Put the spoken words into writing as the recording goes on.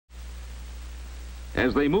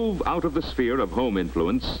As they move out of the sphere of home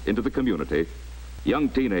influence into the community, young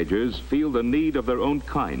teenagers feel the need of their own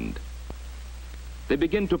kind. They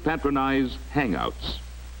begin to patronize hangouts.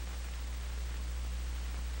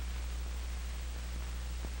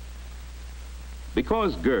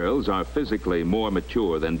 Because girls are physically more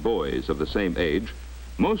mature than boys of the same age,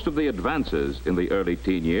 most of the advances in the early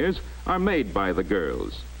teen years are made by the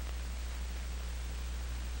girls.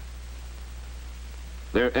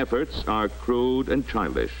 Their efforts are crude and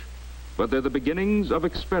childish, but they're the beginnings of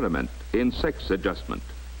experiment in sex adjustment.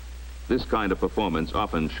 This kind of performance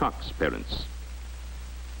often shocks parents.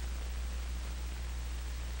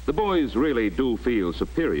 The boys really do feel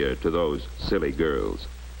superior to those silly girls,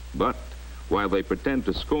 but while they pretend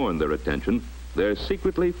to scorn their attention, they're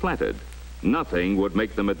secretly flattered. Nothing would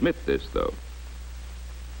make them admit this, though.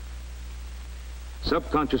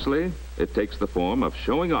 Subconsciously, it takes the form of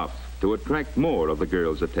showing off to attract more of the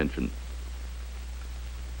girls' attention.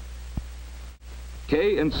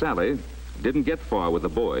 Kay and Sally didn't get far with the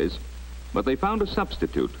boys, but they found a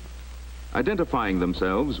substitute. Identifying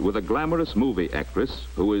themselves with a glamorous movie actress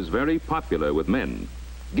who is very popular with men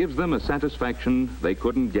gives them a satisfaction they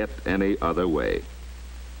couldn't get any other way.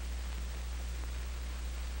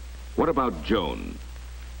 What about Joan?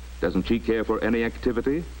 Doesn't she care for any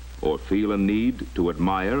activity or feel a need to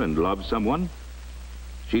admire and love someone?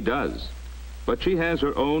 She does, but she has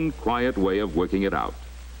her own quiet way of working it out.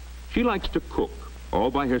 She likes to cook all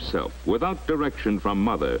by herself without direction from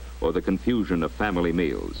mother or the confusion of family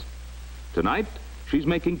meals. Tonight, she's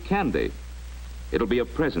making candy. It'll be a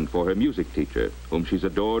present for her music teacher, whom she's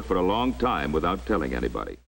adored for a long time without telling anybody.